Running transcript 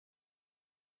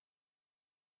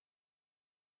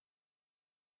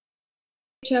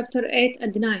chapter 8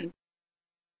 and 9.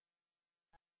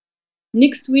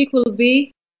 Next week will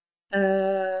be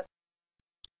 11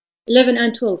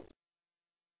 and 12.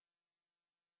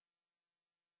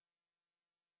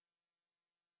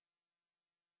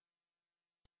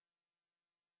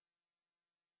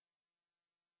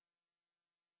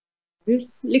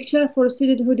 This lecture for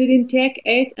students who didn't take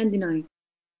 8 and 9.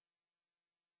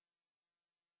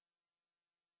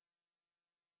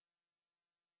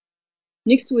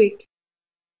 Next week.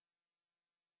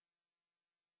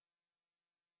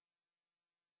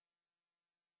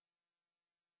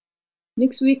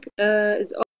 Next week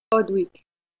is odd week.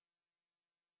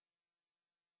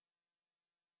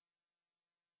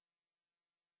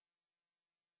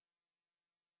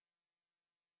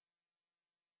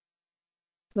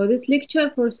 So this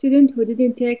lecture for students who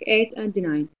didn't take 8 and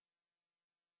 9.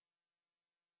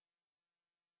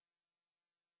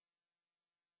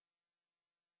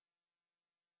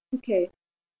 Okay,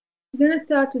 we're gonna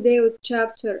start today with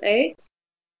chapter 8.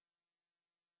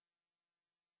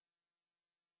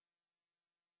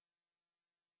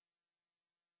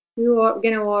 We are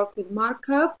gonna work with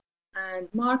markup and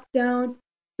markdown,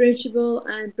 principal,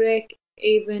 and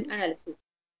break-even analysis.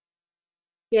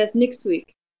 Yes, next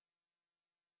week.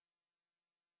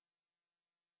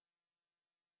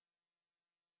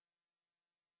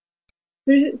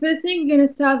 First thing, we're gonna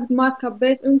start with markup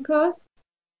based on cost,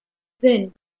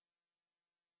 then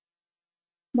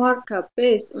markup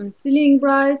based on selling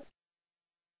price,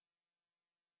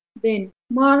 then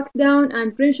markdown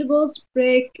and principals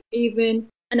break-even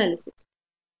analysis.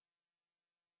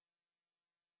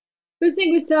 First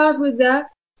thing, we start with the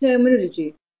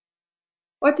terminology.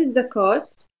 What is the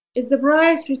cost? Is the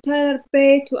price retailer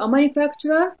paid to a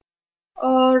manufacturer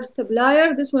or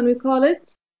supplier? This one we call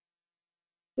it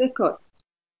the cost.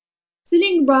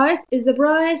 Selling price is the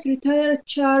price retailer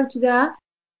charge the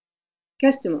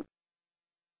customer.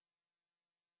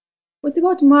 What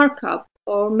about markup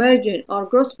or margin or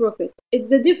gross profit? Is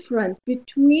the difference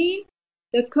between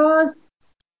the cost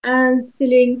and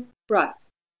selling price.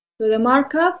 So the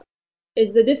markup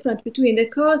is the difference between the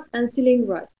cost and selling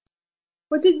price.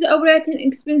 What is the operating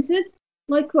expenses?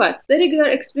 Like what? The regular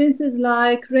expenses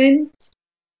like rent,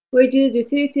 wages,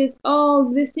 utilities, all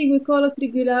these things we call it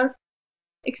regular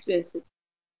expenses.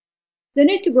 The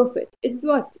net profit is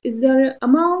what? Is the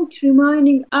amount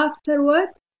remaining after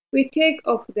what we take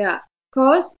off the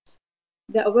cost,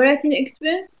 the operating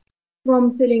expense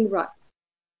from selling price.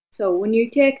 So when you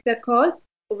take the cost,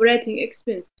 operating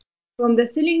expense from the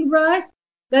selling price,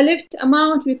 the left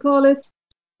amount we call it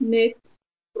net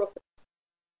profit.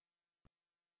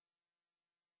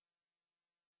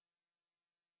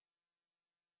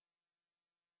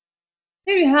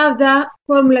 Here you have the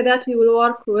formula that we will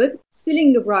work with.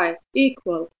 Selling price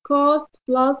equal cost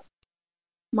plus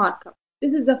markup.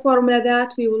 This is the formula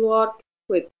that we will work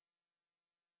with.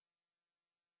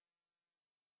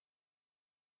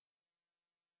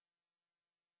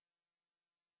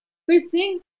 First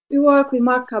thing, we work with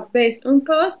markup based on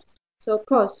cost. So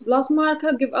cost plus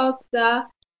markup give us the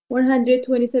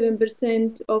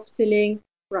 127% of selling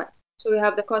price. So we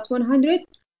have the cost 100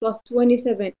 plus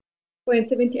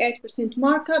 27.78%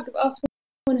 markup give us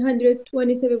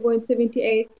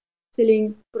 127.78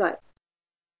 selling price.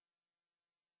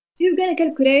 So you're gonna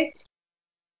calculate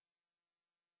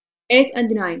 8 and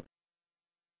 9.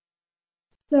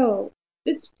 So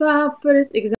let's have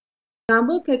first example,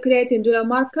 calculating dollar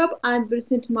markup and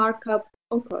percent markup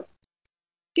on cost.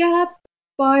 Gap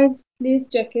buys fleece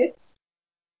jackets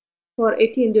for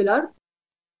 $18.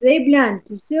 They plan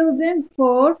to sell them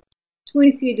for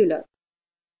 $23.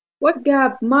 What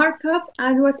Gap markup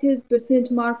and what is percent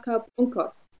markup on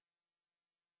cost?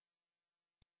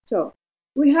 So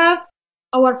we have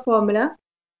our formula.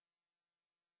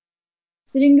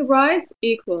 Selling price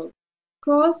equal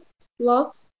cost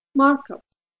plus markup.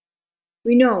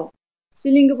 We know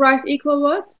selling price equal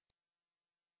what?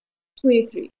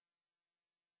 23.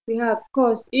 We have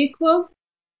cost equal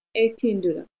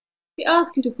 $18. We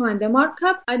ask you to find the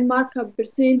markup and markup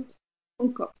percent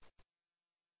on cost.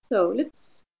 So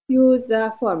let's use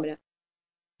the formula.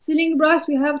 Selling price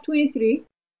we have 23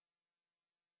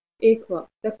 equal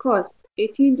the cost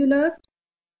 $18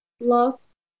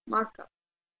 plus markup.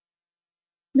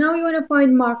 Now we want to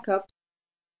find markup.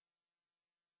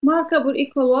 Markup will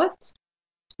equal what?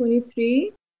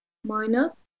 23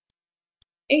 minus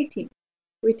 18.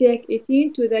 We take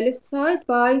 18 to the left side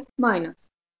by minus.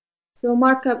 So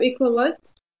markup equal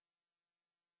what?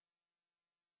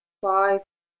 $5.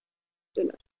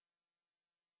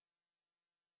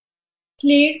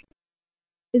 Clear?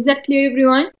 Is that clear,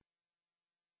 everyone?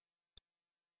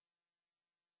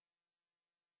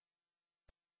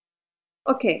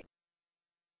 Okay,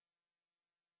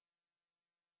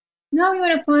 now you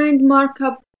want to find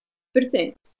markup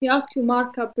percent. We ask you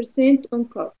markup percent on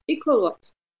cost equal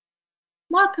what?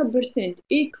 Markup percent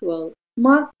equal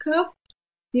markup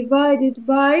divided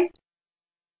by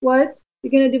what? We're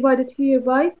going to divide it here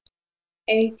by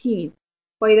 18,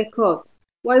 by the cost.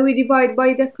 Why we divide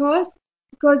by the cost?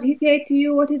 Because he said to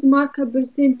you what is markup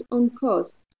percent on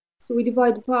cost. So we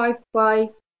divide 5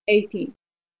 by 18.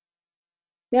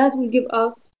 That will give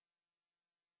us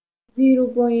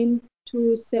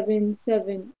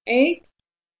 0.2778,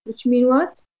 which means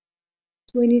what?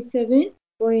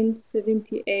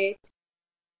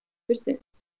 27.78%.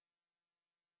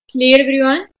 Clear,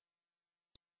 everyone?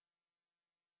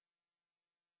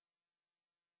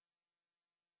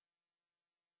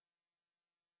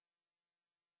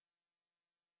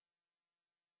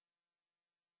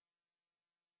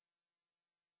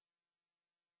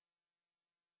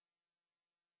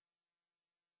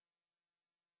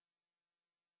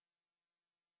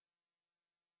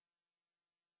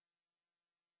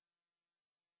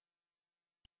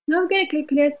 Now we're going to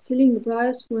calculate selling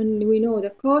price when we know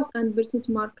the cost and percent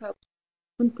markup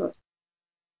on cost.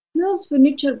 Mills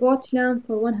Furniture bought lamp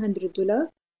for $100. To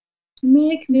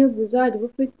make Mills desired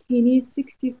profit, he needs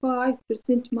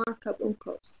 65% markup on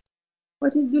cost.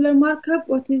 What is dollar markup?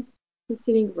 What is the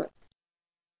selling price?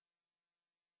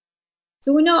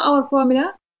 So we know our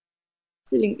formula,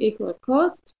 selling equal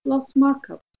cost plus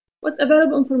markup. What's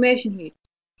available information here?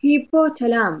 He bought a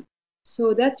lamp,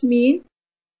 so that means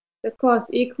the cost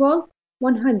equal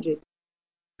 100.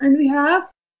 And we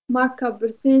have markup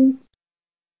percent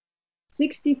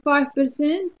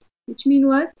 65%, which means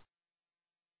what?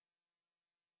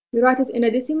 We write it in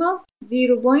a decimal,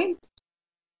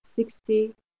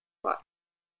 0.65.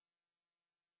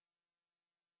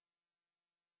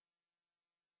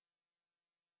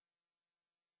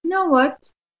 Now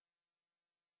what?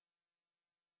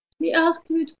 We asked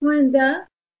you to find the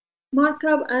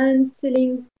markup and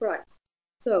selling price.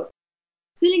 So,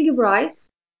 selling price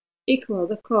equal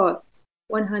the cost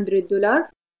 $100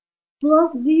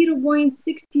 plus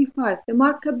 0.65, the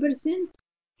markup percent.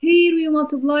 Here we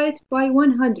multiply it by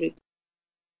 100.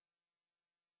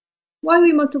 Why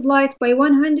we multiply it by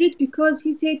 100? Because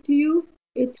he said to you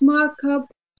it's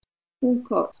markup on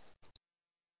cost.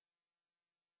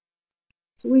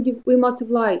 So we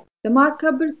multiply the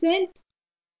markup percent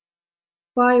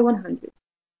by 100.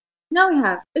 Now we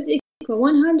have is equal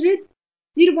 100,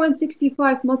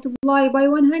 0.65 multiplied by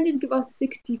 100 give us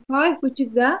 65, which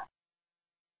is the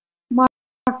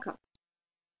markup.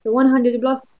 So 100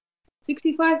 plus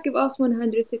 65 give us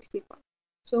 165.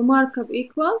 So markup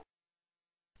equal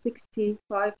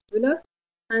 $65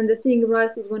 and the selling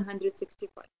price is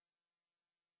 165.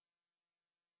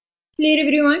 Clear,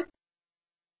 everyone?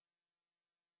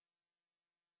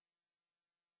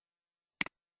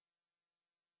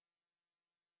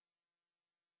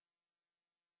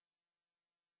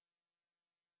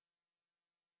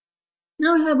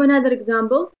 Now we have another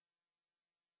example.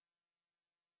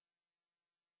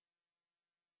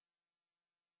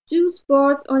 Jill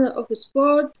Sport, owner of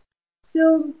Sport,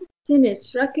 sells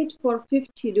tennis racket for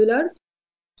 $50.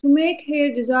 To make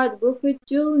her desired profit,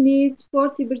 Jill needs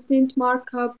 40%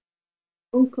 markup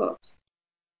on cost.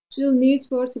 Jill needs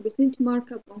 40%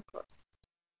 markup on cost.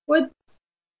 What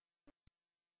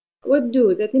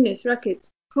do the tennis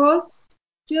rackets cost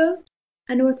Jill,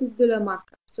 and what is dollar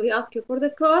markup? So we ask you for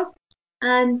the cost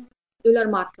and dollar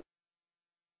markup.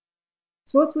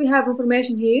 So what we have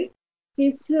information here,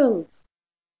 he sells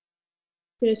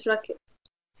tennis rackets.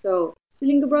 So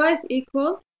selling price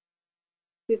equal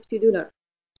 $50.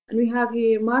 And we have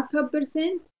here markup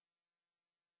percent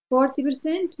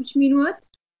 40%, which means what?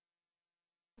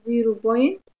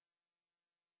 0.40.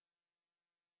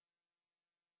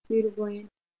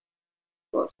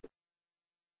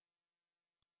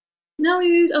 Now we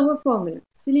use our formula.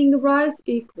 Selling price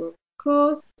equal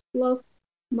cost plus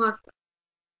markup.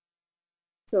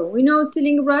 So we know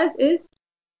selling price is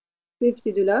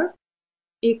 $50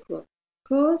 equal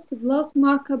cost plus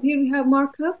markup. Here we have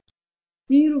markup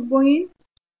 0.40.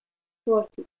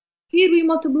 Here we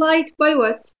multiply it by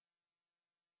what?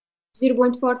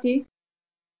 0.40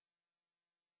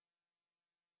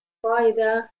 by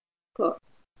the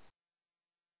cost.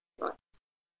 Right.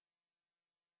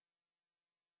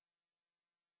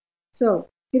 So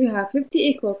here we have 50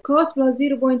 equal cost plus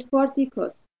 0.40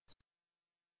 cost.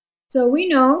 So we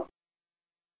know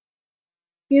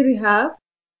here we have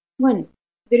 1.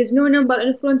 There is no number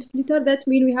in front of letter, that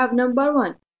means we have number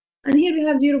 1. And here we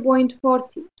have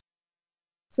 0.40.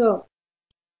 So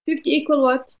 50 equal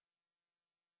what?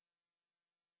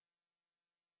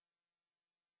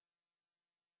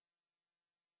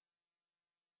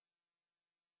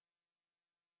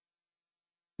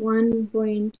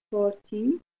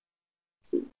 1.40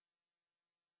 C.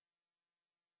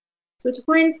 So to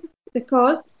find the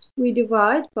costs, we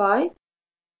divide by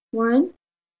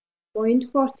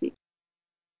 1.40.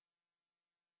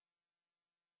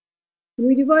 When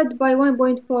we divide by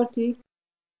 1.40,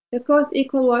 the cost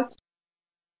equal what?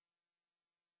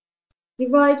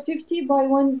 Divide 50 by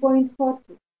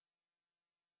 1.40.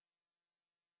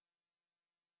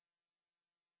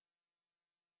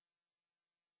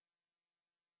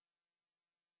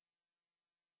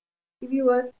 Give you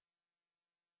what?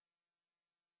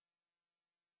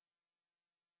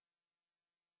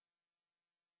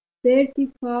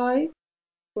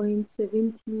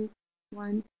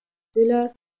 35.71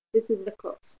 dollar. This is the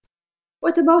cost.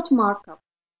 What about markup?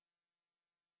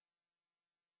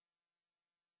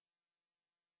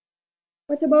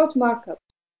 What about markup?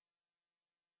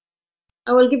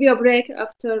 I will give you a break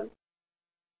after.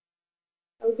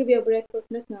 I will give you a break, but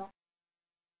not now.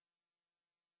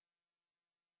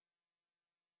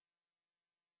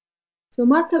 So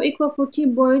markup equal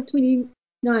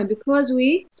 14.29 because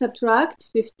we subtract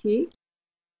 50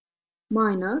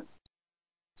 minus,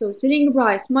 so selling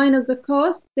price minus the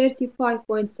cost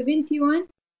 35.71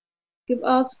 give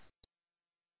us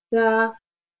the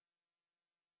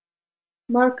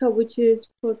markup, which is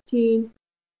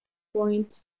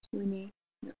 14.29.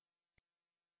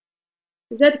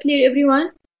 Is that clear,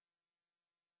 everyone?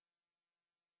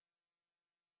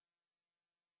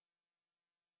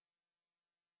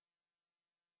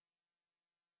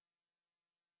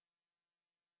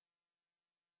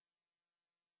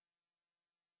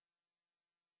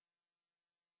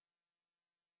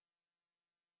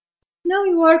 Now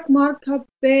we work markup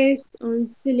based on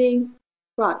selling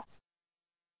price.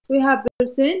 So we have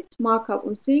percent markup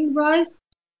on selling price.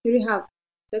 Here we have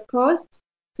the cost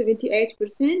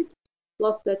 78%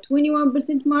 plus the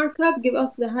 21% markup give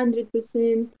us the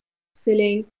 100%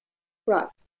 selling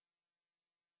price.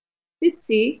 Let's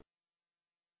see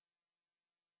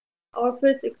our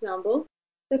first example.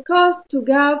 The cost to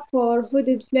Gap for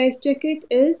hooded fleece jacket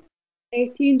is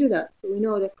 $18. So we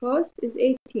know the cost is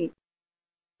 18.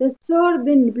 The store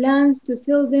then plans to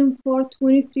sell them for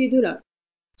 $23.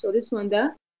 So this one,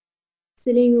 the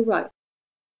selling price.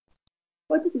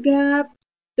 What is Gap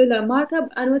dollar markup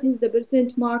and what is the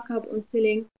percent markup on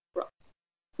selling price?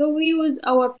 So we use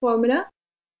our formula.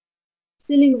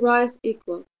 Selling price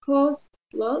equal cost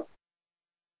plus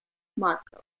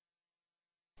markup.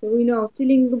 So we know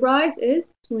selling price is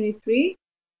 23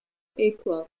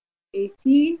 equal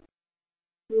 18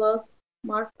 plus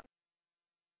markup.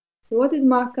 So what is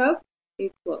markup?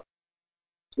 Equal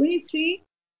 23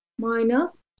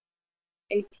 minus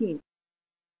 18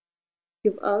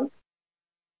 give us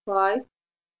 $5.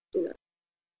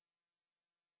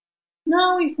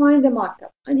 Now we find the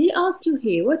markup, and he asks you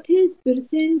here, what is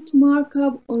percent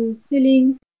markup on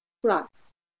selling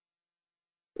price?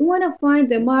 We want to find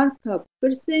the markup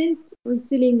percent on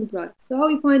selling price. So how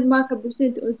we find markup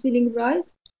percent on selling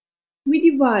price? We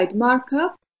divide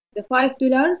markup, the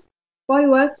 $5, by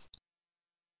what?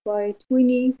 By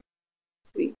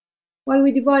 23. Why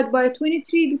we divide by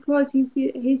 23? Because he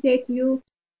said to you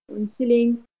on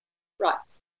selling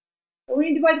price. So when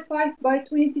you divide 5 by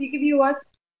 23, give you what?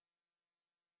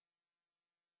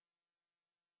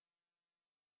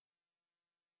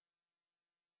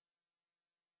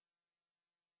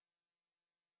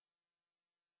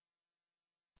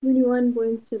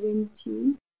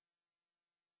 21.70.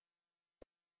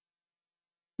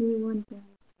 21.74%.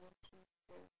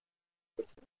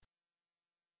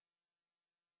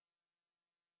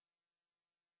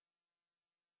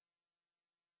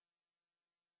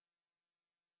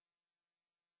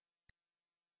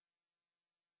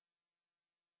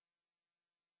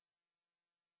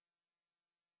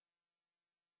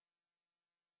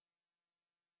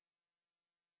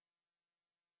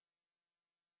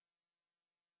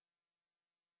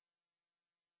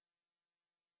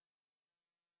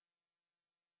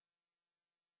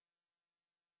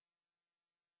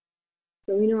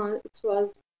 So we know it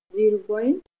was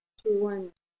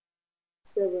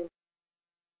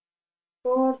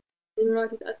 0.2174. Then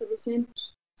write it as a percent,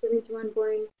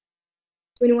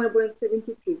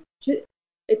 21.73.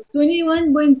 It's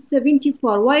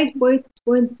 21.74. Why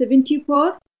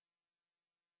 0.74?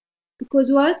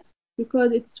 Because what?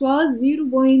 Because it was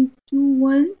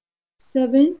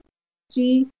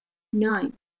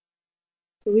 0.21739.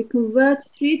 So we convert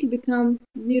 3 to become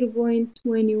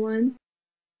 0.2174.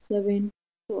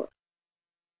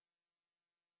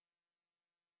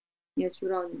 Yes,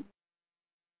 rounding.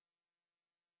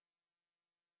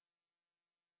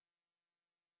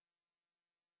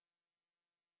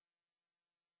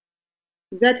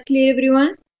 Is that clear,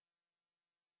 everyone?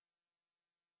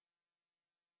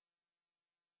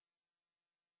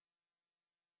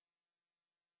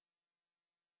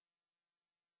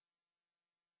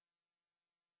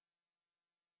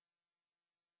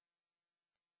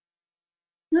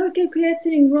 Now calculate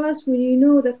selling price when you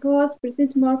know the cost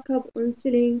percent markup on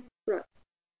selling price.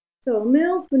 So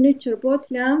mill furniture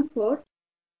bought lamp for.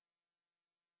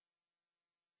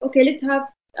 Okay, let's have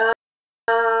a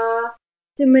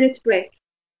 10-minute break.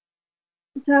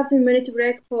 Let's have 10-minute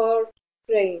break for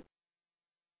praying.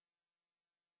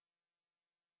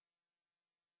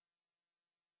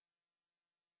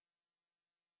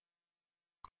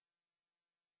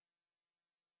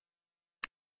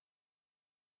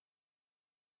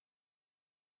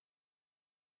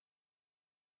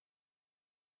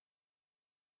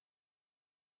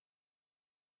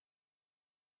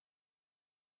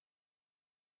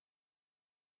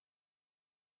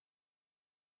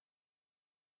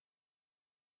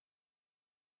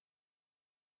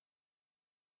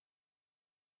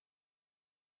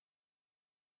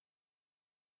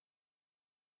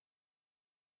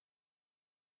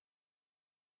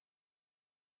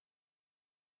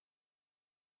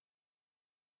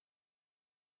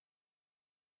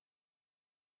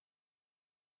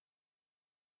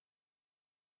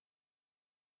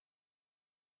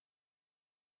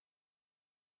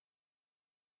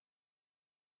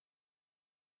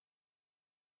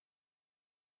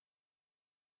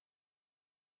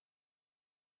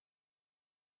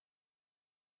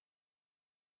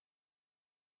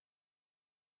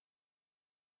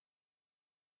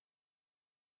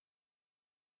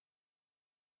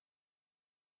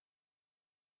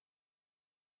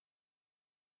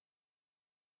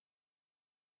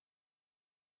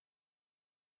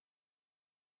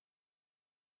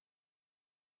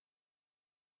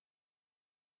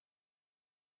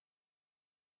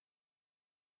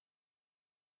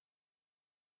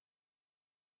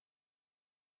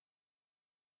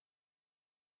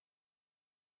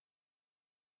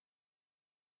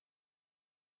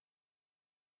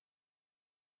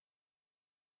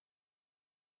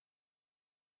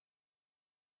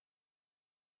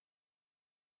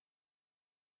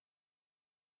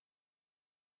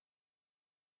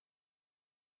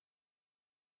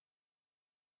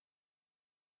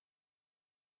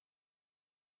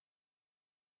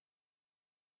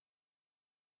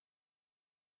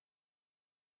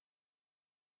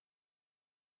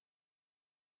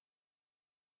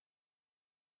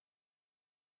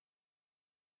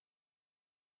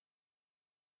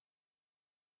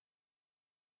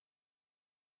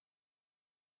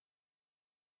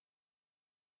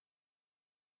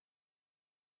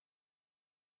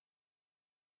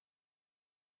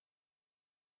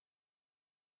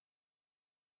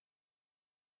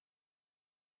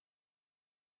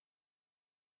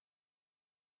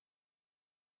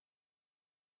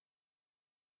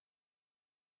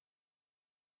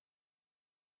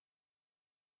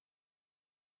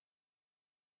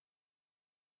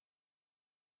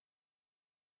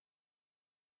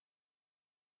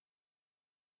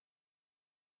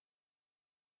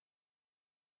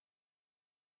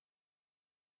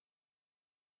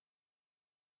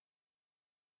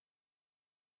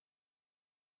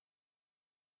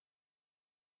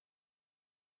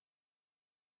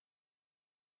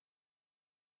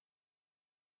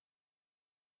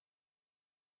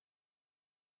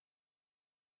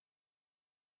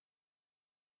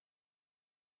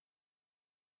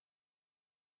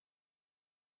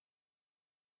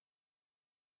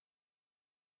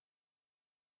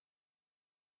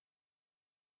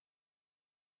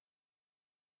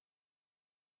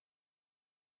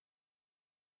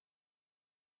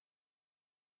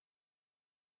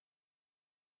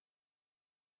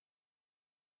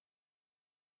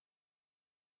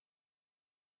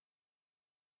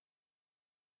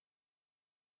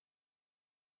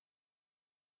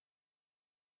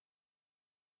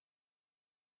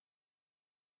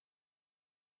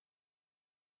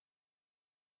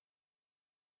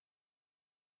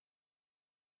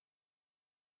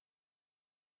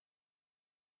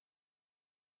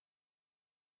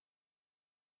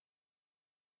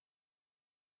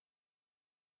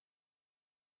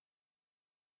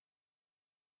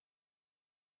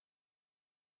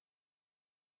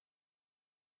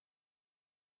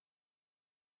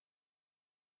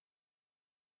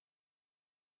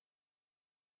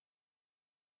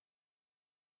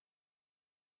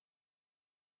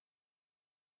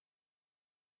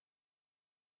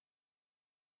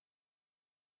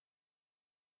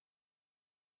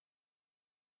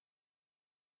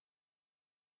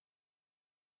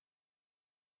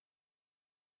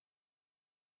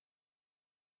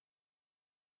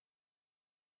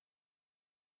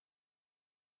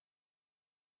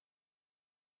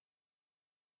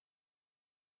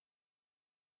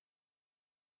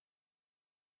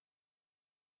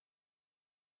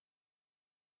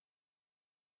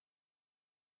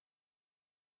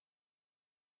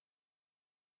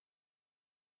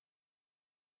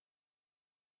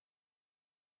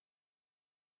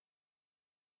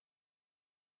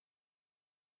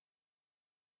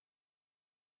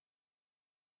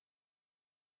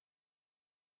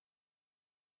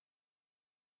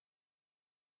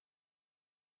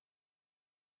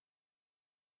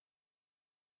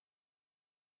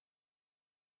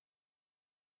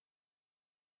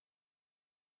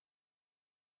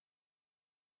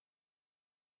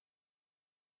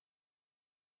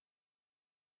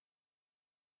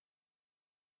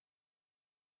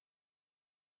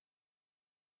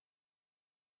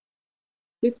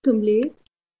 Let's complete.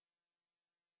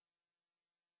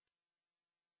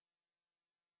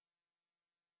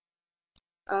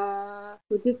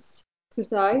 With this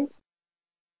exercise.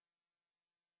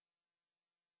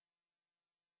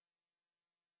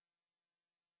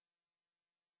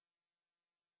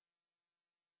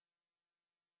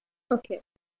 Okay,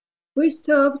 we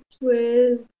stopped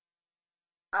with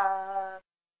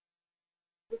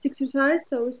this exercise,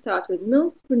 so we start with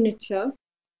Mills Furniture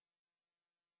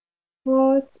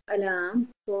bought a lamp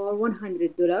for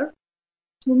 $100.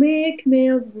 To make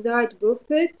Mills' desired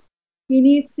profit, he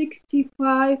needs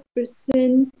 65%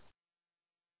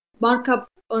 markup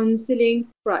on selling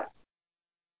price.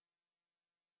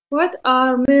 What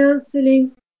are Mills'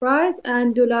 selling price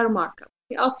and dollar markup?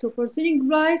 He asked for selling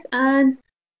price and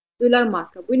dollar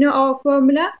markup. We know our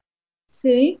formula: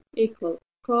 selling equal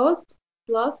cost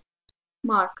plus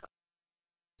markup.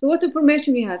 So what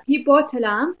information we have? He bought a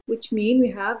lamp, which means we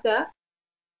have the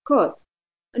cost.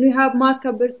 And we have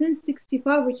markup percent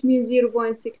 65, which means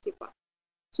 0.65.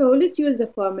 So let's use the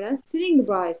formula. Selling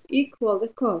price equal the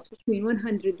cost, which means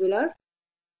 $100,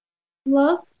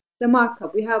 plus the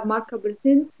markup. We have markup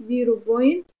percent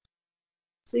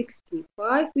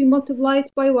 0.65. We multiply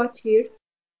it by what here?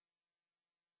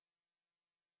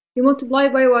 We multiply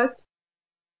by what?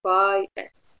 By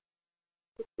S.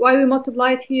 Why we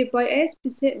multiply it here by S?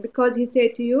 Because he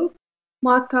said to you,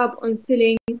 markup on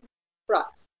selling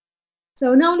price.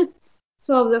 So now let's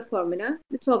solve the formula.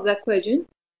 Let's solve the equation.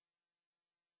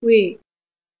 We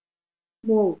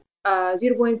move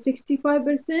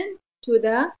 0.65% to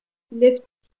the left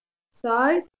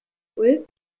side with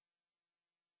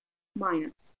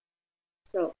minus.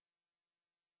 So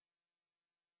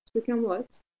it becomes what?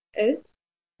 S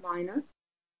minus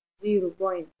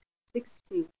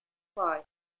 0.65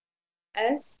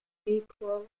 S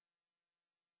equal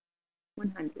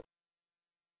 100.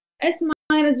 S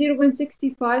minus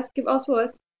 0.65 give us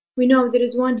what? We know there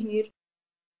is one here.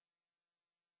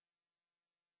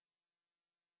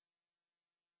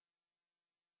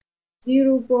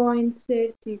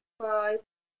 0.35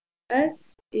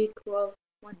 S equal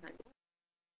 100.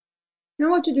 Now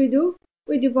what should we do?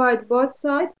 We divide both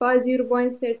sides by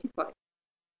 0.35.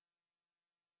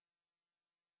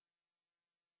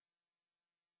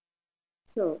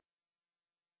 So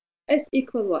S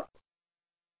equal what?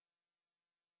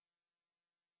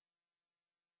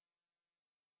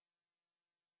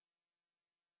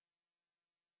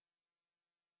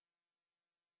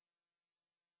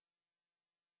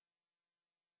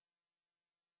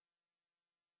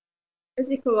 S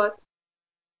equal what?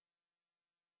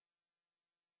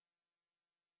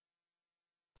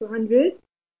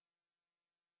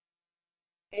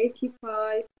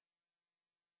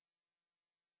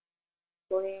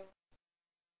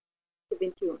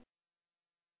 285.71.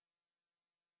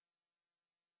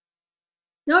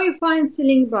 Now you find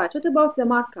selling price. What about the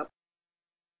markup?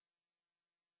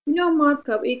 You know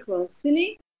markup equals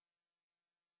selling.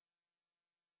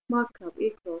 Markup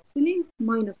equals selling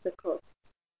minus the cost.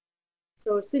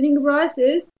 So selling price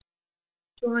is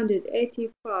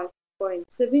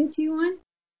 285.71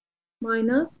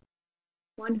 minus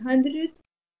 100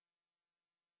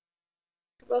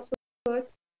 plus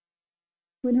what?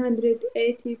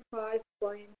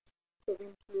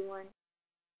 185.71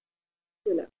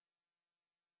 dollar.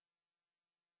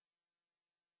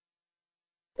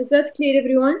 Is that clear,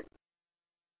 everyone?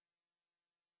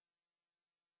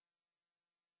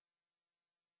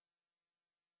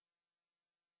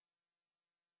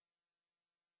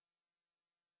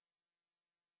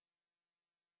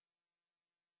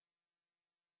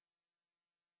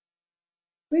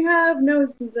 We have now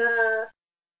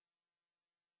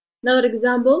another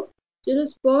example. Jello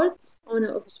Sports,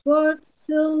 owner of sports,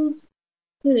 sells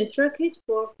tennis racket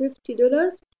for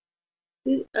 $50.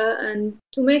 And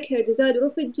to make her desired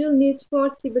profit, Jill needs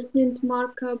 40%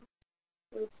 markup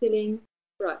on selling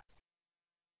price.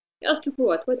 He asked you for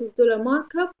what? What is dollar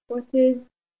markup? What is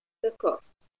the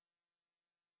cost?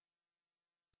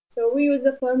 So we use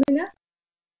the formula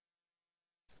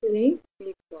selling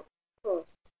equal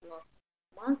cost plus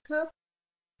markup.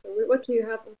 So what do you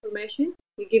have information?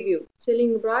 We give you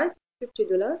selling price $50.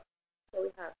 So we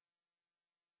have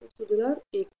 $50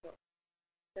 equal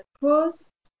the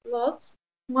cost plus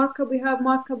markup. We have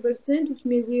markup percent, which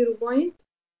means 0.40.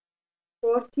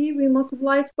 We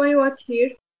multiply it by what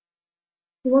here?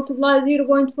 We multiply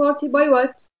 0.40 by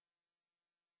what?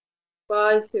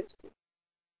 By 50.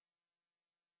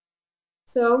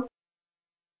 So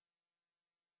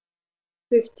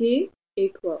 50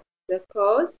 equal the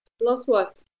cost plus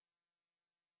what?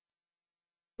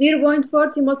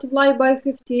 0.40 multiplied by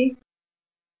 50.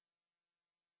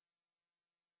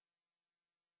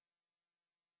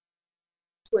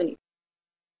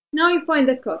 Now you find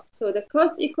the cost. So the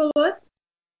cost equal what?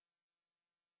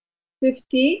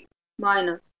 50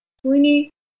 minus 20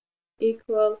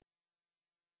 equal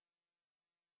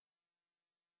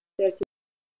 $30.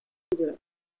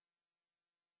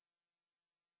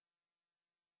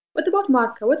 What about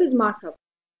markup? What is markup?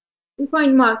 We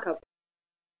find markup.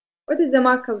 What is the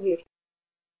markup here?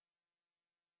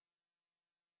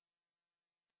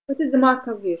 What is the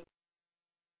markup here?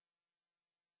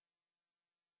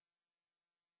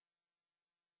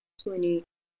 $20.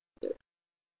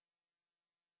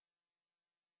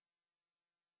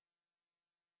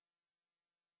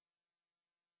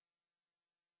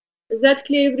 Is that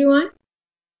clear, everyone?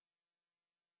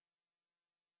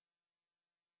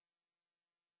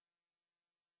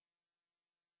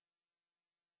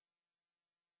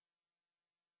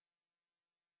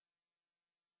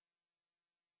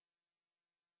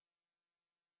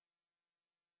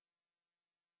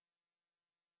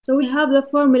 So we have the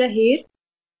formula here.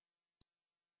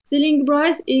 Selling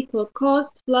price equal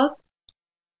cost plus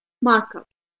markup.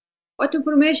 What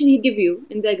information he give you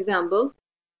in the example?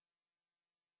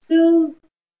 Sells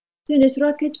tennis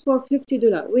racket for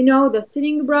 $50. We know the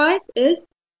selling price is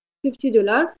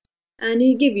 $50, and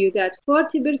he give you that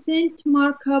 40%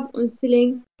 markup on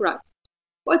selling price.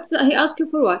 He asked you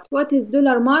for what? What is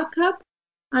dollar markup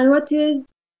and what is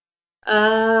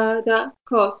the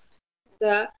cost?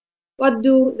 What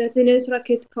do the tennis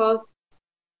racket cost,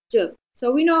 Jill?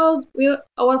 So we know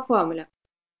our formula.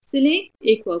 Selling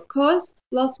equal cost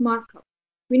plus markup.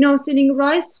 We know selling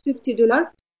price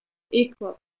 $50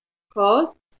 equal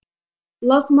cost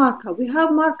plus markup. We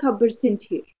have markup percent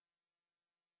here.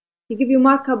 He give you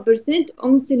markup percent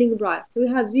on selling price. So we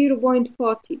have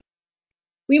 0.40.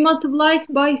 We multiply it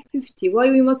by 50. Why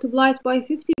we multiply it by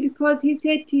 50? Because he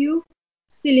said to you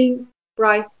selling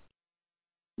price,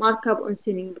 markup on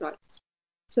selling price.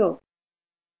 So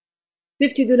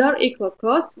 $50 equal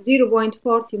cost,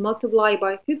 0.40 multiplied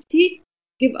by 50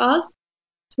 give us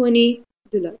 $20.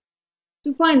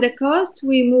 To find the cost,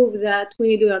 we move the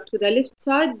 $20 to the left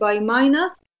side by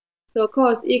minus. So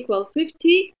cost equal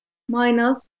 50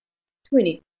 minus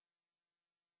 20.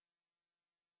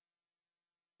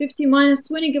 50 minus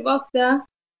 20 give us the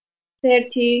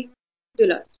 $30,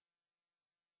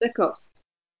 the cost.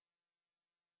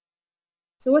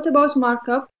 So what about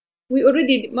markup? We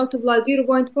already multiplied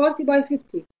 0.40 by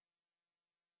 50.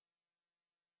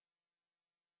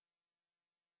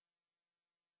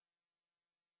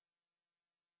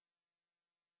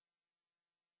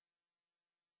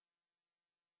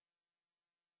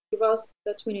 Give us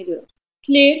the $20.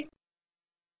 Clear?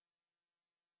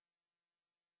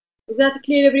 Is that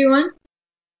clear, everyone?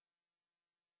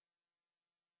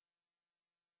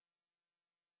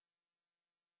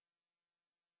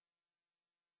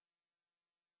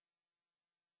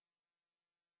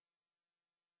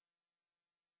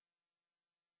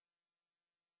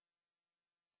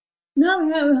 Now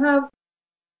we have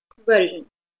conversion.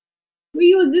 We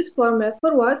use this formula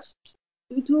for what?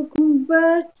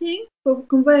 For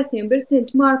converting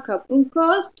percent markup on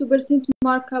cost to percent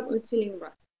markup on selling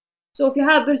price. So if you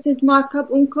have percent markup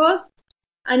on cost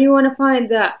and you want to find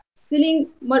the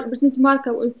percent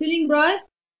markup on selling price,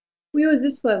 we use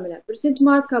this formula. Percent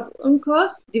markup on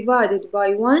cost divided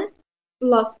by 1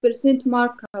 plus percent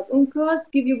markup on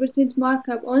cost give you percent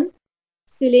markup on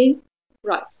selling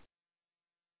price.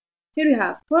 Here we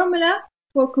have formula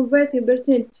for converting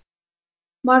percent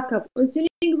markup on selling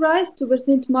price to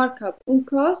percent markup on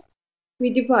cost.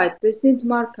 We divide percent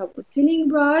markup on selling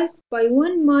price by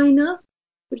 1 minus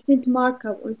percent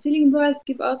markup on selling price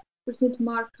give us percent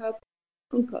markup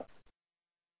on cost.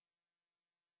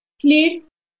 Clear?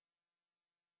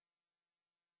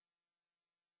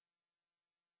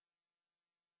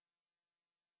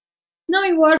 Now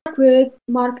we work with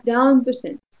markdown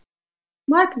percent.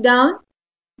 Markdown,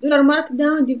 dollar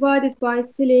markdown divided by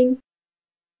selling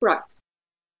price.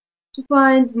 To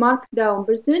find markdown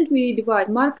percent, we divide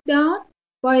markdown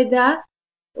by the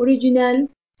original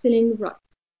selling price.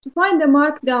 To find the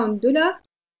markdown dollar,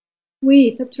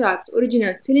 we subtract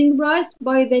original selling price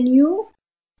by the new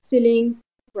selling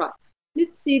price.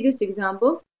 Let's see this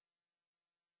example.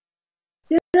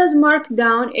 Sarah's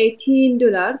markdown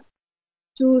 $18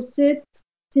 to set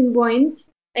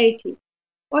 10.80.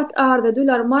 What are the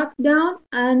dollar markdown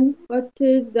and what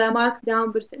is the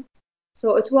markdown percent?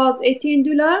 So it was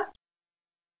 $18,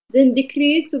 then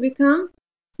decreased to become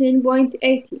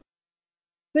 10.80.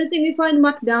 First thing we find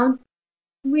markdown,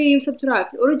 we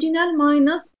subtract original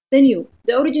minus the new.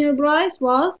 The original price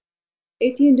was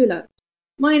 $18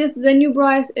 minus the new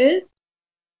price is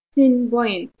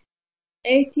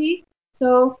 10.80.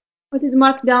 So what is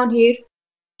markdown here?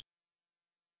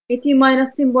 18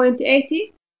 minus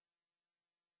 10.80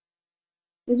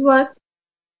 is what?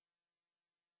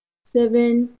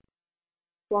 7.20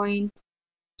 dollars.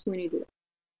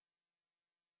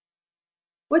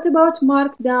 What about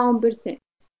markdown percent?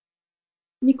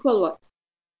 Equal what?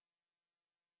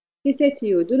 He said to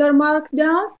you, dollar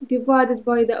markdown divided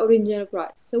by the original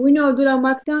price. So we know dollar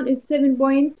markdown is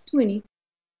 7.20.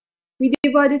 We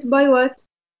divide it by what?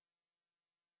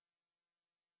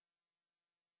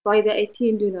 By the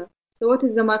 $18. So what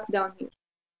is the markdown here?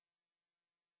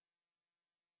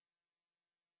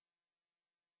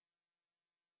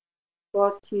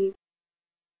 40,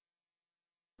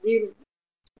 0,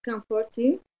 become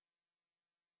 40,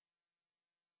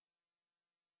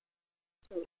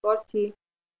 so 40%.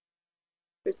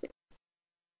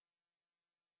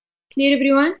 Clear,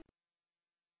 everyone?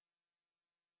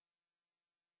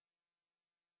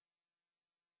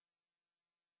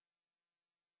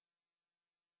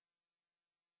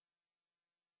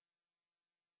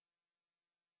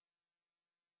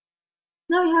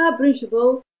 Now we have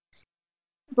perishable,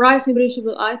 price and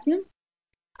perishable items.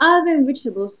 Alvin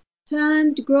vegetables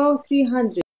stand to grow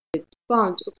 300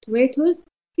 pounds of tomatoes.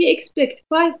 We expect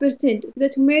 5% of the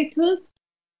tomatoes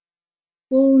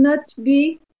will not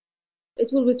be,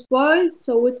 it will be spoiled,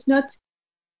 so it's not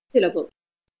sellable.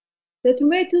 The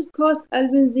tomatoes cost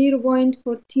Alvin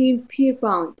 0.14 per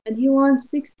pound, and he wants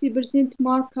 60%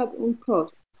 markup on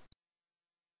costs.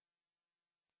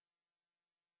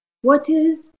 What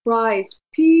is price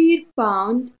per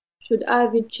pound should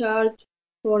Alvin charge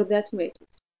for the tomatoes?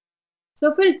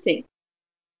 So first thing,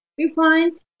 we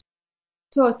find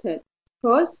total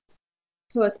cost,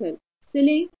 total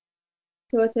selling,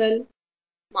 total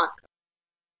markup.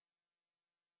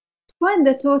 To find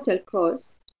the total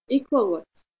cost, equal what?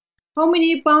 How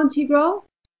many pounds he grow?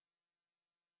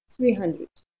 300.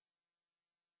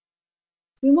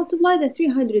 We multiply the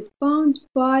 300 pounds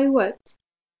by what?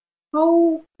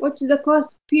 What's the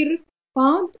cost per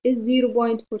pound is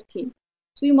 0.14. So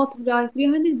we multiply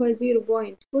 300 by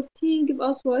 0.14, give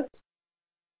us what?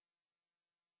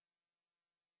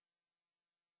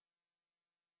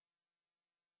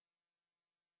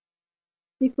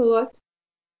 Equal what?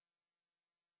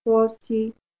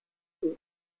 42.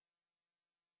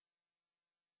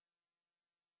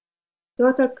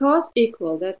 Total cost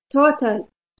equal the total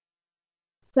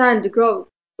stand growth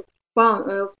of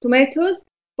pound of tomatoes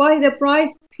by the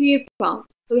price per pound.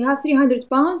 So we have 300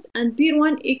 pounds and per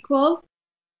one equal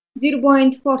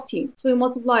 0.14. So we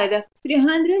multiply the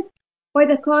 300 by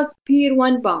the cost per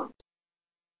 1 pound.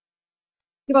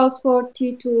 Give us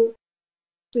 $42.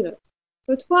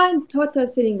 So to find total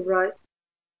selling price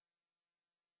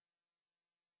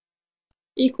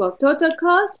equal total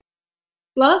cost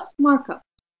plus markup.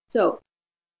 So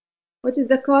what is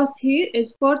the cost here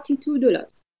is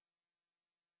 $42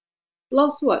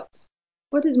 plus what?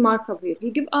 What is markup here? He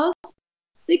give us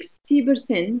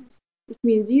 60%, which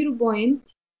means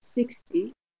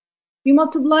 0.60. We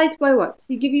multiply it by what?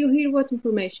 He give you here what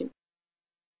information?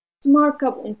 It's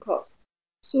markup on cost.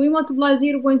 So we multiply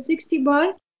 0.60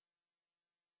 by,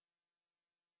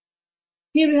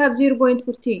 here we have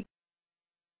 0.14.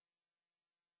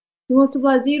 We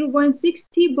multiply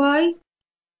 0.60 by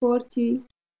 42.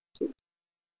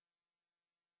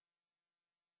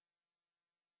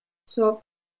 So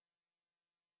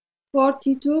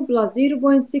 42 plus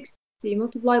 0.60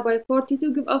 multiplied by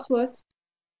 42 give us what?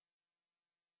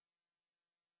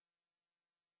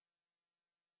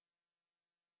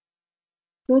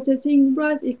 Total selling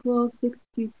price equals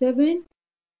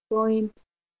 67.20.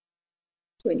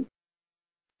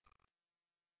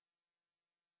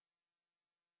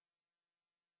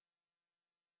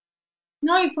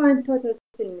 Now you find total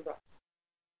selling price.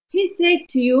 He said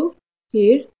to you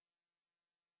here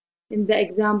in the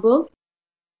example,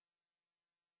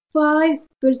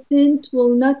 5%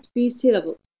 will not be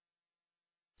sellable.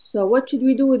 So what should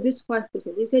we do with this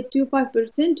 5%? He said to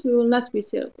 5% we will not be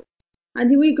sellable.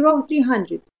 And we grow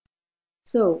 300.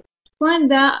 So to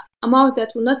find the amount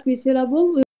that will not be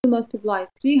sellable, we multiply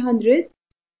 300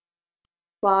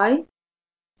 by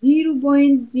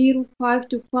 0.05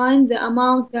 to find the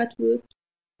amount that will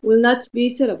not be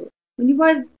sellable. When you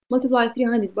multiply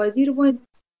 300 by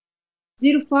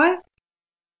 0.05,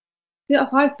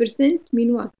 5%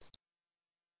 mean what?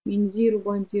 Mean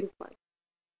 0.05.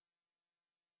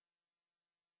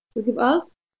 So give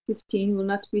us 15 will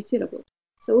not be sellable.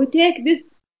 So we take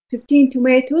this 15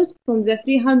 tomatoes from the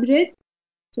 300.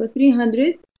 So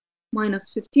 300 minus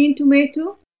 15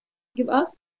 tomato give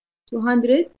us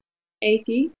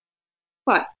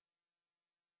 285.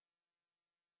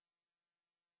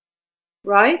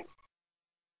 Right?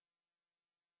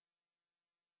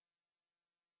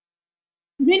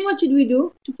 then what should we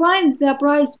do? To find the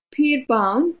price per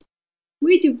pound,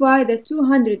 we divide the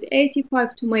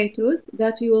 285 tomatoes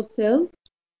that we will sell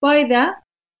by the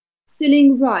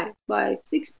selling price by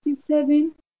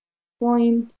 67.20.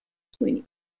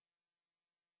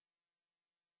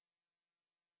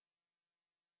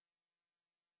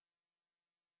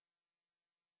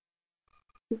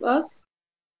 Give us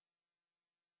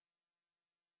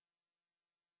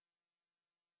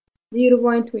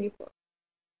 0.24.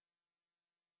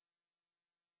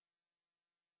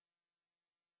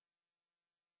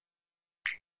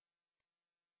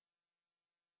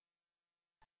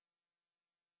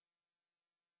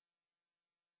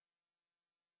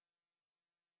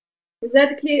 Is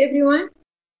that clear, everyone?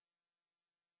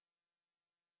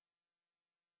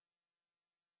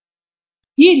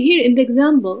 Here in the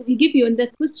example, he give you in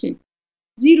that question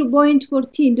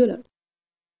 $0.14.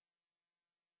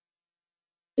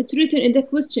 It's written in the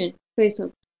question,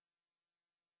 Faisal.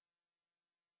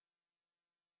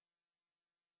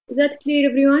 Is that clear,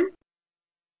 everyone?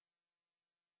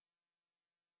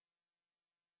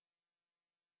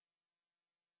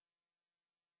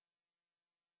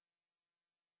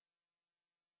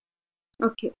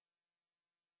 Okay.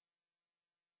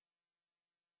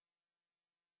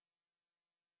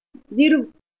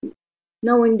 Zero.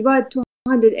 Now when divide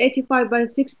 285 by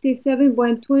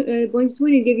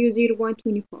 67.20 give you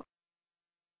 0.24.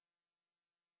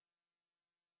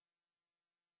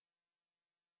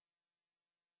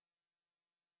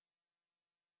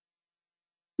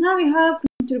 Now we have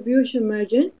contribution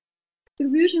margin.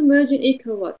 Contribution margin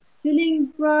equal what?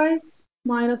 Selling price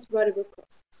minus variable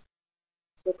cost.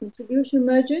 So contribution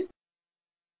margin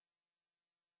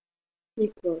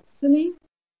equals selling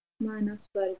minus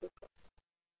variable cost.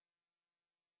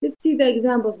 Let's see the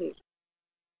example here.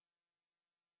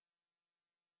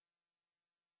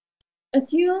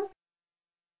 Assume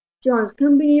John's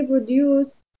company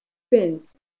produced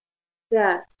pens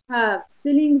that have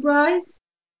selling price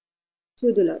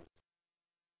 $2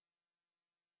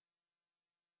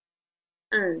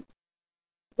 and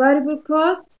variable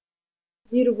cost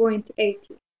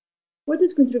 0.80. What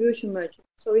is contribution margin?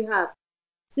 So we have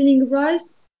selling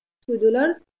price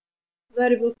 $2,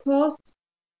 variable cost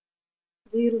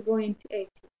 0.80.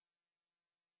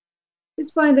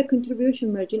 Let's find the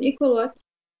contribution margin equal what?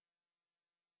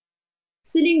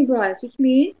 Selling price, which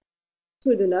means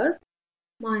 $2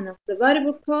 minus the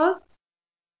variable cost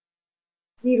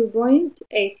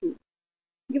 0.80.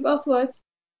 Give us what?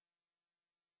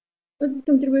 What is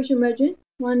contribution margin?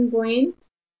 1.20.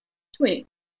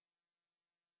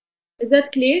 Is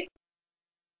that clear?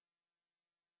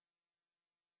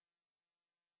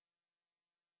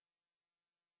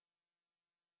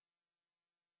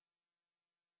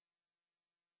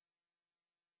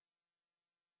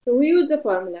 So we use the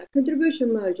formula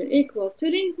contribution margin equals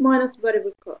selling minus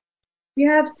variable cost. We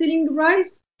have selling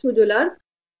price $2,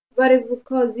 variable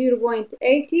cost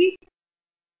 0.80.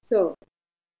 So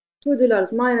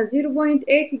 $2 minus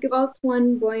 0.80 give us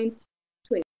 1.20.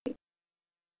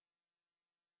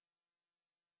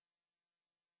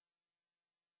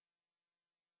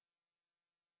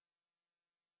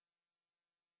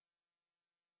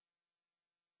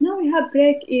 Now we have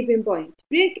break-even point.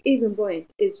 Break-even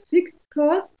point is fixed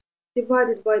cost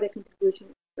divided by the contribution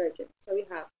margin. So we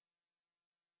have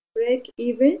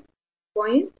break-even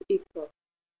point equals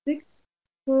fixed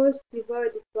cost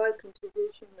divided by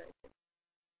contribution margin.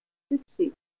 Let's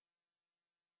see.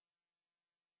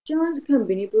 John's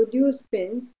company produces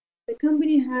pens. The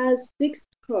company has fixed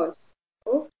costs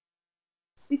of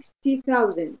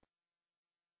 60,000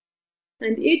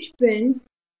 and each pen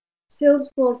sells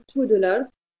for $2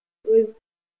 with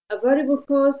a variable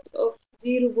cost of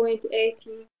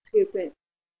 0.80 per pen.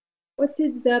 What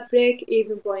is the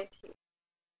break-even point here?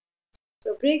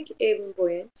 So break-even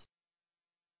point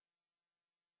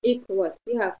equal what?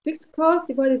 We have fixed cost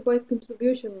divided by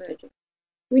contribution margin.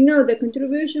 We know the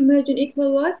contribution margin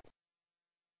equal what?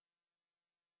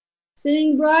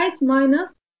 Selling price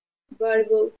minus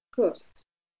variable cost.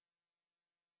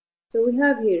 So we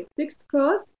have here fixed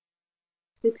cost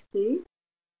 60,000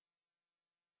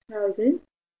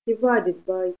 divided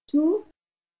by 2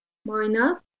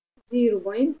 minus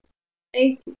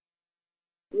 0.80,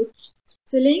 which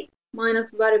selling minus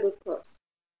variable cost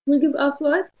will give us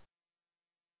what?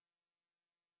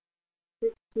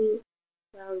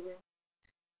 50,000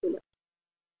 dollars.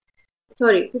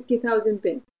 Sorry, 50,000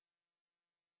 pence.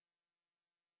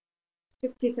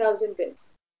 50,000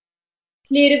 pence.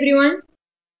 Clear, everyone?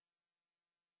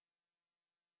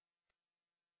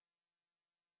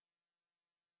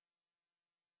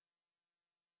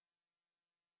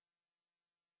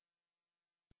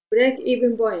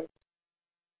 Break-even point.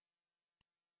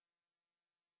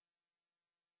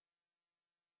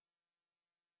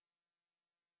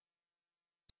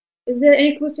 Is there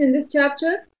any question in this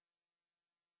chapter?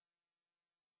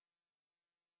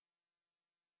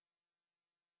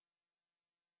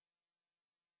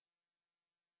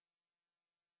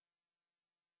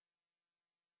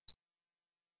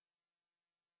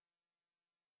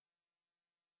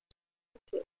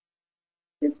 Okay.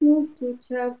 Let's move to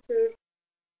chapter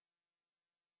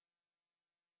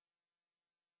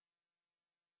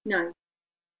 9.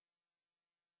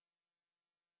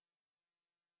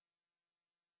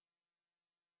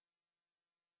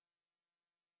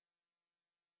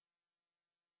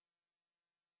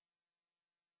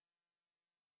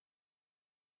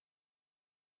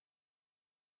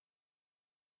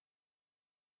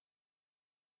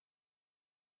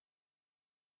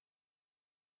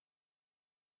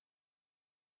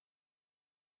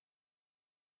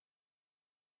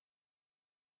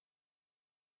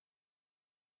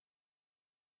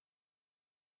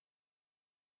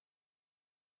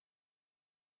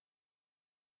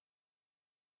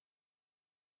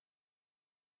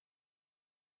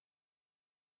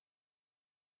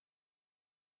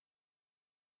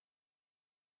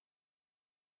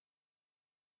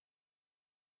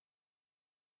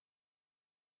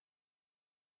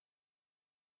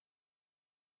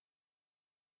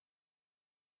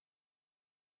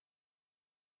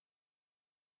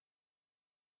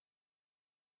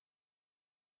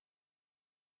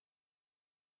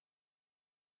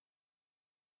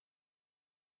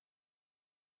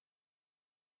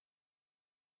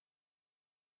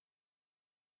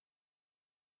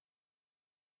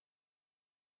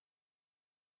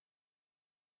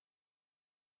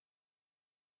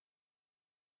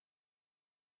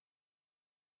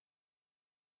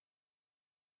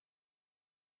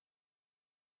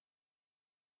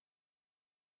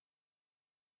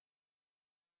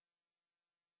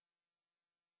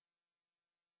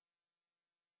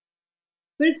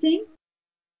 First thing,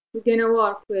 we're gonna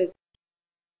work with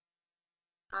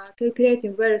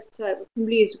calculating various types of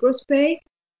employees' gross pay.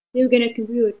 Then we're gonna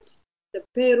compute the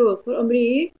payroll for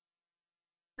employee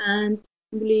and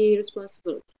employee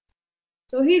responsibility.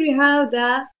 So here we have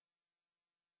the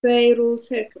payroll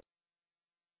circle.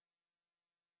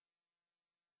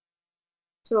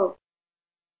 So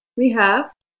we have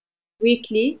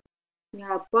weekly, we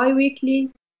have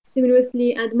bi-weekly,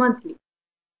 semi-weekly, and monthly.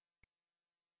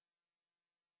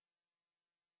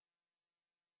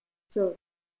 So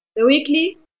the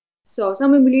weekly, so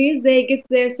some employees, they get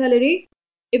their salary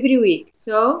every week.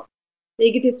 So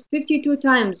they get it 52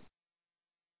 times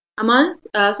a month,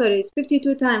 sorry, it's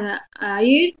 52 times a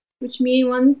year, which means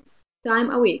once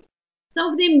time a week.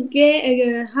 Some of them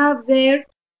have their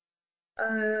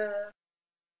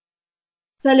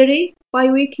salary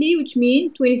bi-weekly, which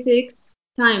means 26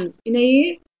 times in a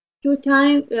year,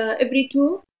 every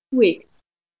 2 weeks.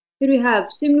 Here we have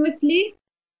semi-weekly,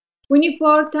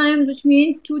 24 times, which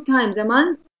means 2 times a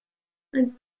month,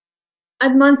 and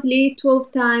monthly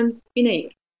 12 times in a year.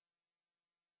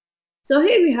 So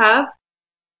here we have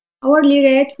hourly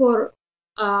rate for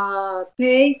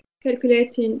pay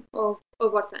calculating of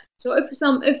overtime. So if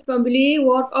employee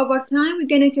work overtime, we're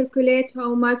gonna calculate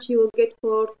how much he will get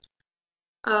for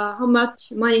how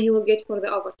much money he will get for the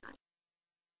overtime.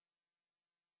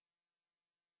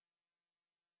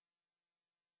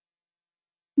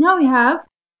 Now we have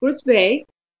gross pay.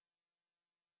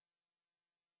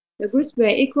 The gross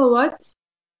pay equal what?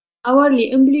 Hourly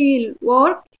employee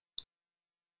work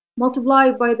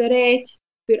multiplied by the rate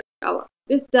per hour.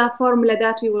 This is the formula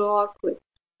that we will work with.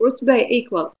 Gross pay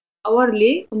equal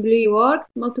hourly employee work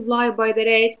multiplied by the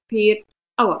rate per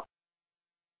hour.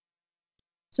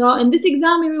 So in this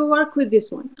exam, we will work with this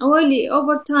one. Hourly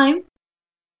overtime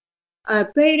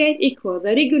pay rate equal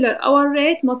the regular hour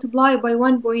rate multiplied by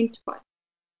 1.5.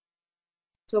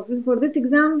 So for this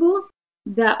example,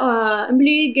 the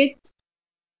employee get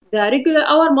the regular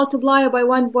hour multiplied by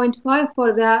 1.5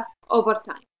 for the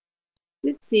overtime.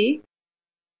 Let's see.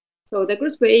 So the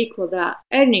gross pay equal the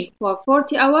earning for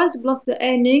 40 hours plus the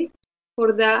earning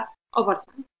for the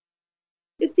overtime.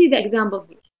 Let's see the example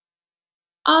here.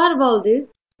 R. Valdez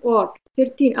work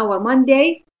 13-hour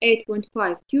Monday,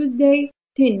 8.5 Tuesday,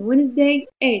 10 Wednesday,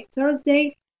 8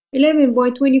 Thursday,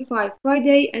 11.25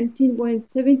 Friday, and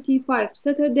 10.75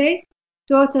 Saturday,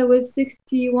 total with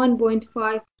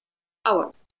 61.5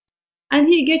 hours. And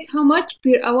he get how much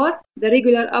per hour? The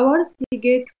regular hours, he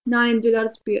get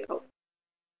 $9 per hour.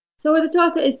 So the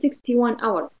total is 61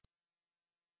 hours.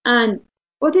 And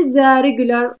what is the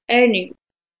regular earning?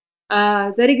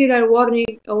 The regular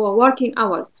working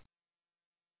hours.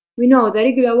 We know the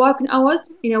regular working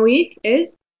hours in a week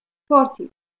is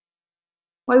 40.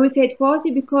 Why we said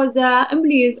 40? Because the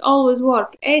employees always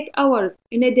work 8 hours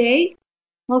in a day,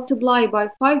 multiply by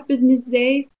 5 business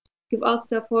days, give us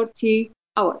the 40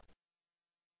 hours.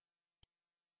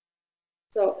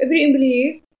 So every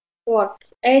employee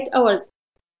works 8 hours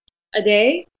a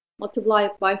day,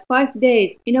 multiplied by 5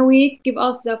 days in a week, give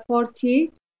us the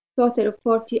 40, total of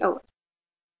 40 hours.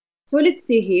 So let's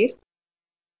see here.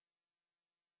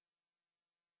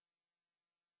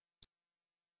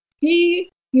 Here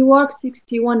he works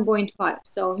 61.5,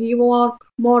 so he works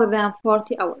more than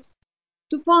 40 hours.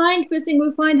 To find, first thing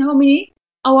we find how many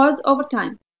hours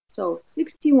overtime. So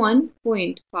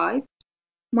 61.5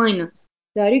 minus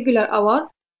the regular hour,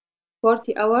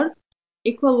 40 hours,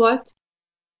 equal what?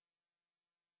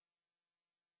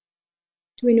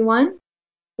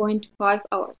 21.5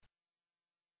 hours.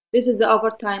 This is the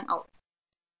overtime hours.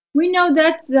 We know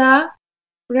that the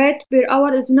rate per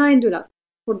hour is $9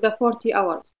 for the 40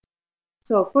 hours.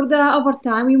 So for the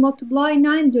overtime, we multiply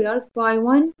 $9 by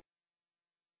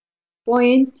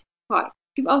 1.5.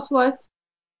 Give us what?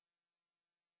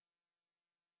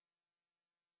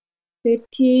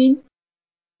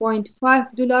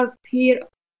 $13.5 per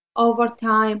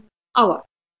overtime hour.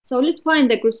 So let's find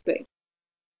the gross pay.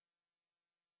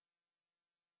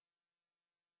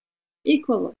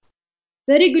 Equal what?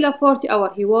 The regular 40 hour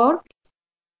he worked,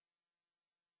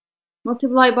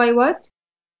 multiply by what?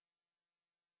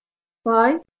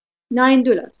 By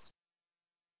 $9.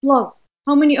 Plus,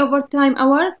 how many overtime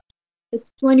hours?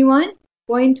 It's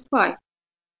 21.5.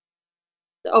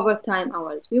 The overtime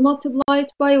hours. We multiply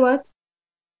it by what?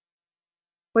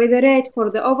 By the rate for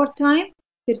the overtime,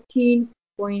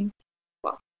 13.5.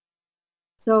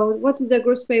 So what is the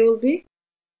gross pay will be?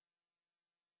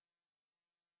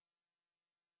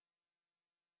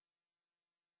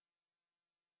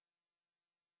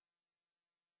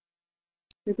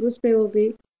 The gross pay will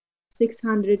be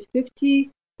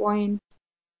 $650.20.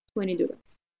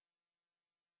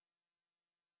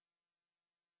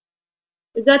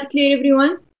 Is that clear,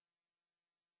 everyone?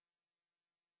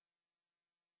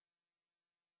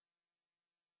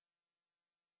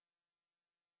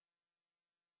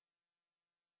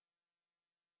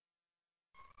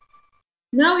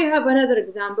 Now we have another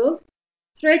example.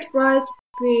 Straight price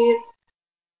per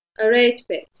rate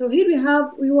pay. So here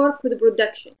we work with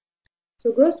production.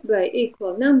 So gross pay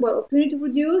equal number of units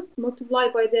produced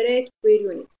multiplied by the rate per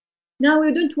unit. Now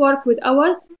we don't work with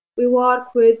hours, we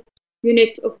work with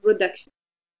unit of production.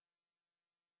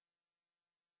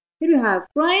 Here we have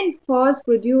Brian Foss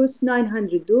produced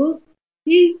 900 doubles.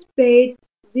 He's paid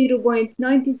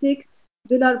 $0.96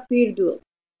 per doll.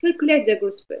 Calculate the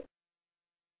gross pay.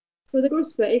 So the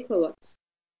gross pay equal what?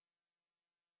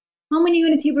 How many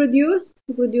units he produced?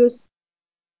 He produced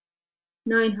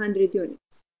 900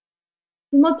 units.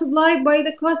 We multiply by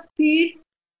the cost per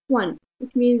 1,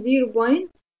 which means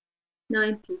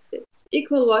 0.96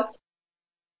 equal what?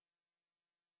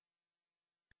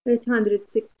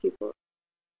 864.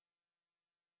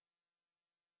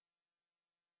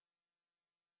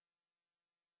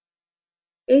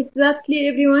 Is that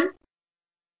clear, everyone?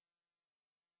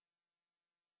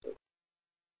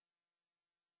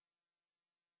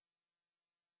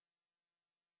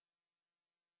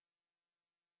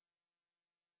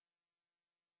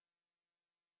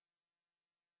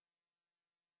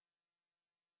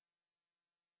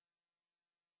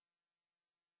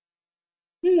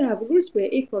 Here we have gross pay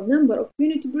equal number of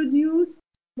units produced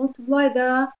multiply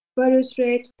the various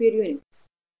rates per unit.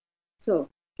 So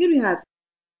here we have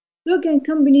Logan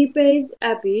Company pays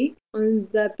Abby on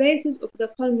the basis of the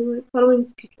following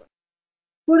schedule.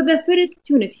 For the first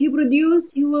unit he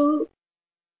produced, he will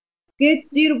get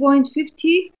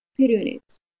 0.50 per unit.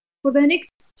 For the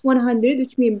next 100,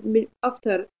 which means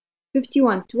after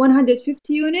 51 to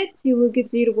 150 units, he will get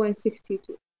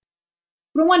 0.62.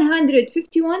 From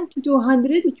 151 to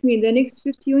 200, which means the next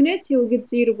 50 units, he will get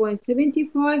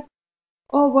 0.75.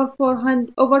 Over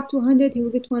 200, he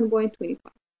will get 1.25.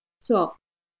 So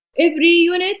every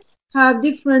unit have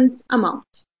different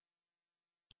amount.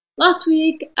 Last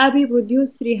week, Abby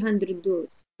produced 300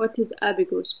 doubles. What is Abby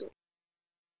gross pay?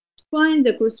 Find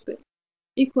the gross pay.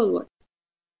 Equal what?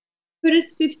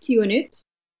 First 50 units.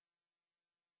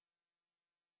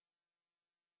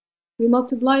 We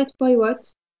multiply it by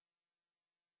what?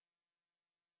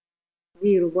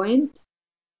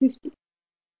 0.50.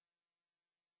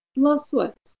 Plus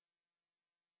what?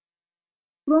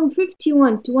 From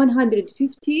 51 to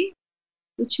 150,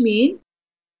 which means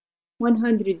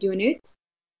 100 units.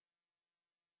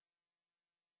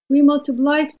 We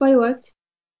multiply it by what?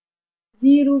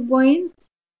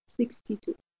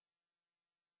 0.62.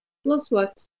 Plus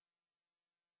what?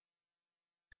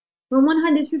 From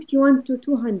 151 to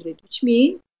 200, which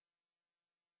means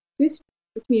 50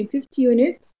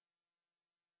 units.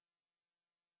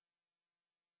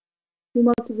 we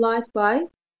multiply it by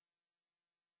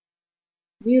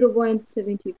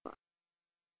 0.75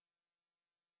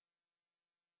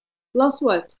 plus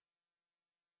what?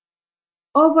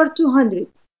 Over 200.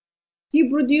 He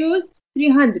produced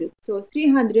 300. So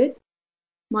 300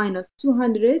 minus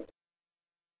 200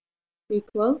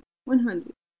 equal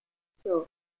 100. So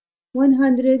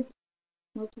 100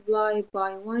 multiplied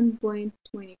by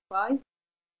 1.25,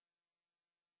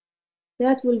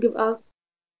 that will give us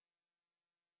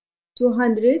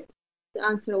 200. The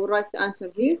answer, I will write the answer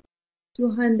here,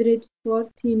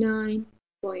 $249.50.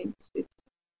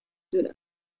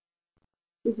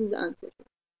 This is the answer.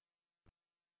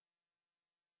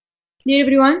 Clear,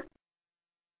 everyone?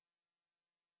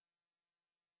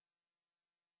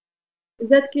 Is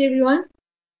that clear, everyone?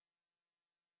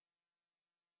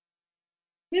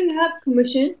 Here we have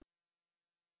commission.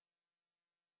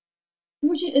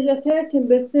 Commission is a certain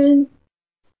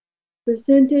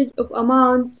percentage of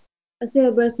amount a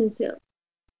salesperson sells.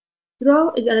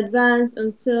 Draw is an advance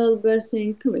on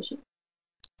salesperson commission.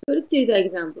 So let's see the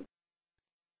example.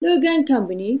 Logan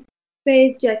Company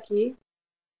pays Jackie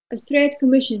a straight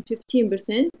commission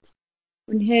 15%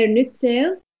 on her net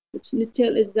sale, which net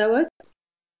sale is the what?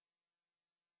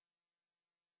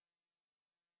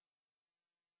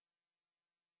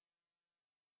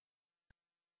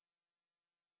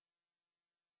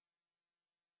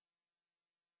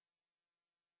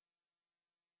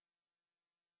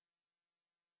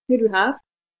 Here we have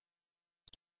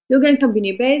Logan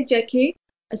Company pays Jackie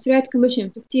a straight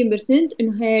commission 15%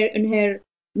 on her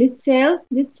net sale.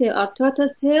 Net sale are total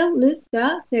sale less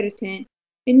the return.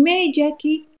 In May,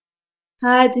 Jackie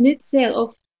had net sale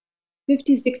of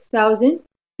 56,000.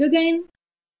 Logan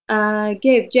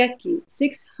gave Jackie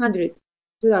 $600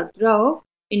 draw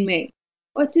in May.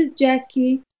 What is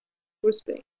Jackie gross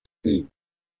pay?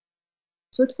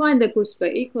 So to find the gross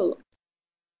pay equal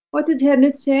what is her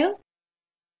net sale?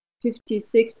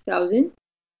 56,000.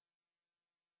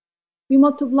 We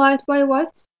multiply it by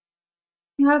what?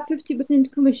 We have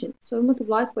 50% commission, so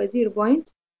multiply it by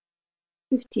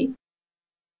 0.15.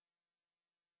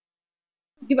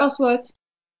 Give us what?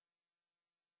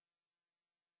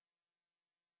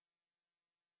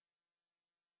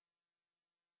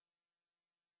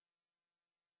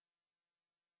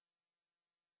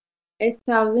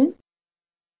 $8,400.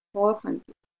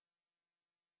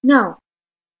 Now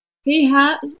he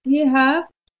has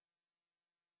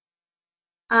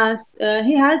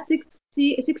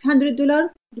 $600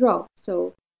 draw,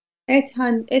 so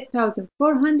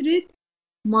 8,400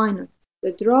 minus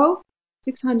the draw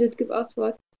 600 give us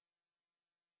what?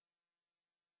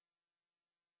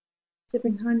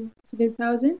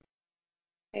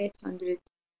 7,800.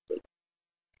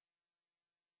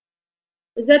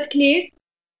 Is that clear?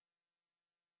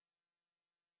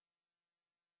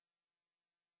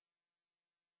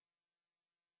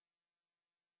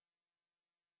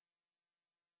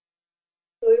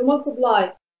 So we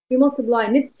multiply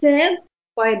net sale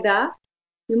by that.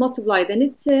 We multiply the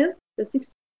net sale, the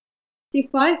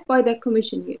 65 by the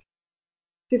commission here,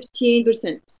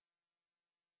 15%,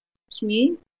 which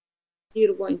means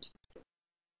 0.15.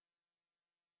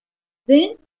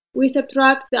 Then we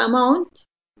subtract the amount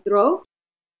draw,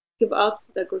 give us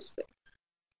the gross pay.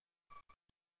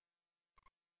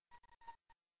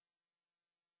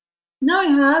 Now I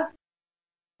have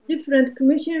different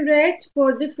commission rate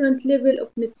for different level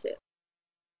of net sale,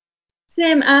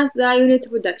 same as the unit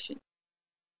production.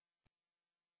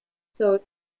 So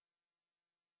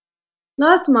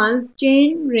last month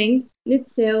Jane rings net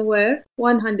sale were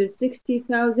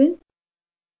 160,000.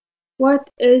 What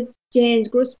is Jane's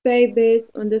gross pay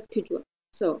based on the schedule?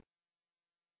 So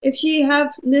if she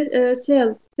have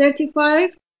sales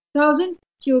 35,000,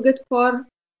 she will get 4%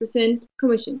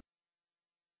 commission.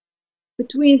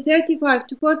 Between 35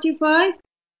 to 45,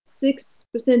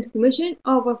 6% commission.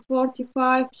 Over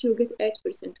 45, she will get 8%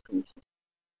 commission.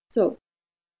 So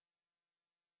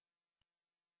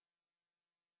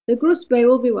the gross pay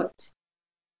will be what?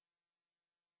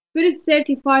 First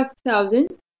 35,000.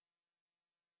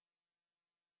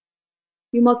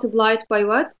 You multiply it by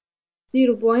what?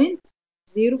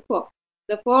 0.04,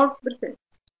 the 4%.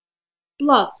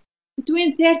 Plus,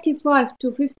 between 35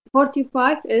 to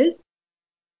 45 is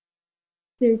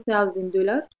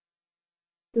 $10,000.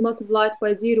 We multiply it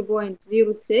by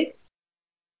 0.06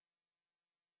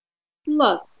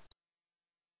 plus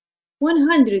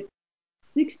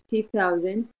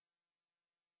 160,000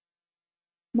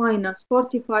 minus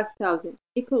 45,000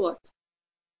 equal what?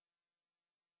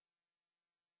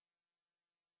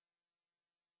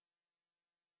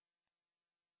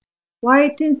 Why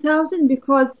 10,000?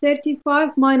 Because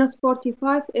 35 minus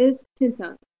 45 is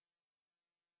 10,000.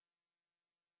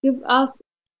 give us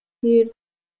here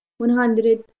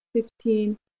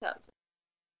 115,000.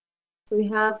 So we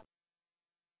have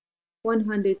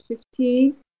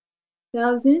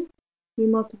 115,000. We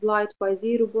multiply it by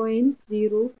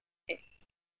 0.08.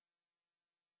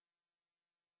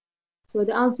 So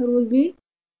the answer will be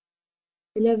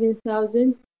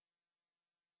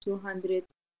 11,200.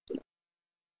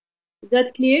 Is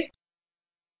that clear?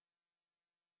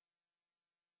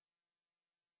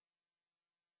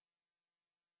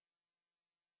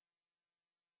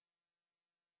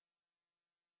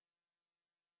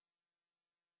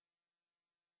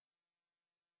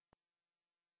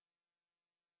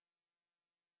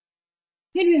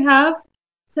 Here we have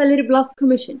salary plus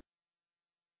commission.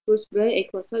 Gross pay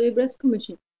equals salary plus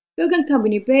commission. Logan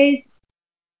company pays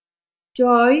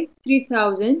Joy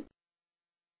 3,000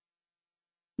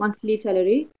 monthly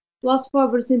salary plus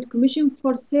 4% commission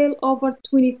for sale over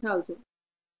 20,000.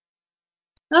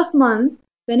 Last month,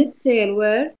 the net sale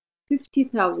were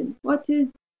 50,000. What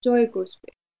is Joy gross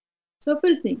pay? So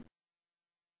first thing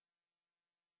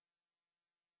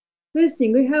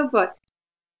we have what?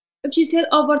 If she sell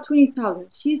over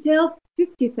 20,000, she sells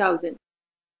 50,000.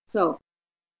 So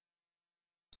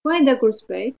find the gross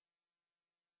pay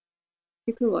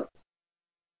equal what?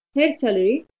 Her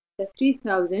salary, the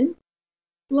 3,000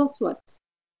 plus what?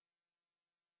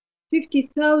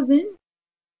 50,000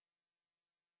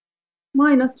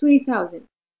 minus 20,000.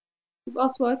 Give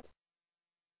us what?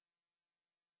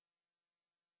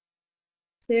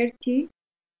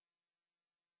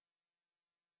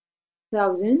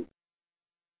 30,000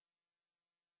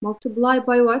 multiplied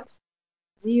by what?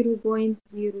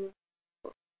 0.04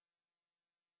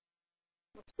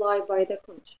 multiplied by the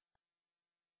commission.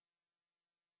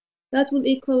 That will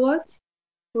equal what?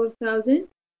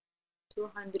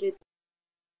 $4,200.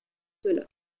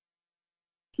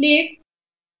 Clear?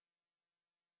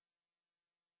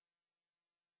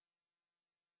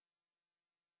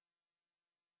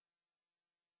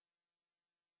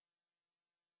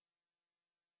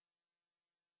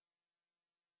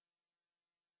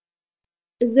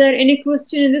 Is there any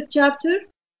question in this chapter?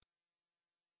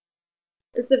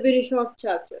 It's a very short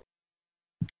chapter.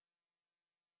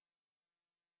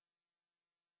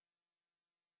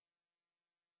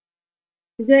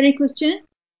 Is there any question?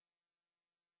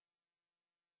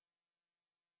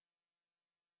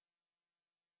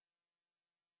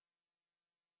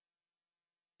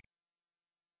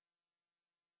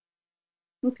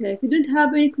 Okay, if you don't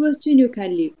have any question, you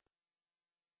can leave.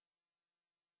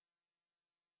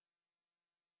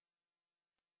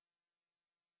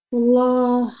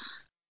 Wallah.